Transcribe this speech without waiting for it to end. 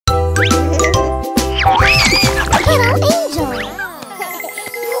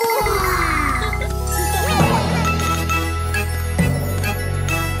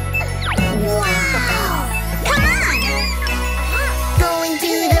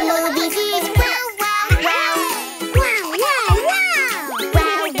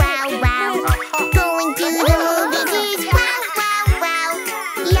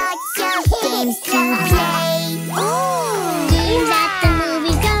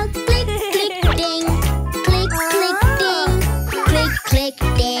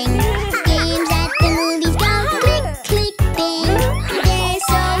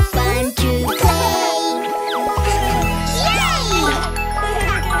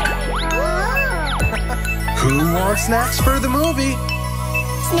Who wants snacks for the movie?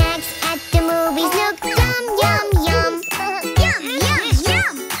 Snacks at the movies look yum, yum, yum. Yum, yum,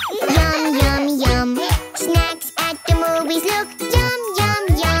 yum. Yum, yum, yum. Snacks at the movies look yum, yum,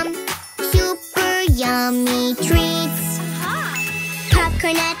 yum. Super yummy treats.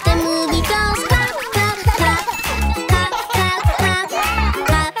 Popcorn at the movie goes pop, pop, pop. Pop, pop, pop.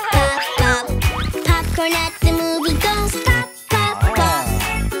 Pop, pop, pop. Popcorn at the movie goes pop, pop, pop.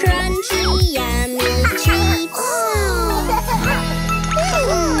 Crunchy, yummy treats.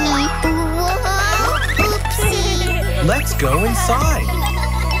 Oopsie. Let's go inside.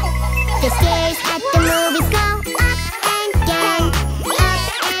 The stairs at the movie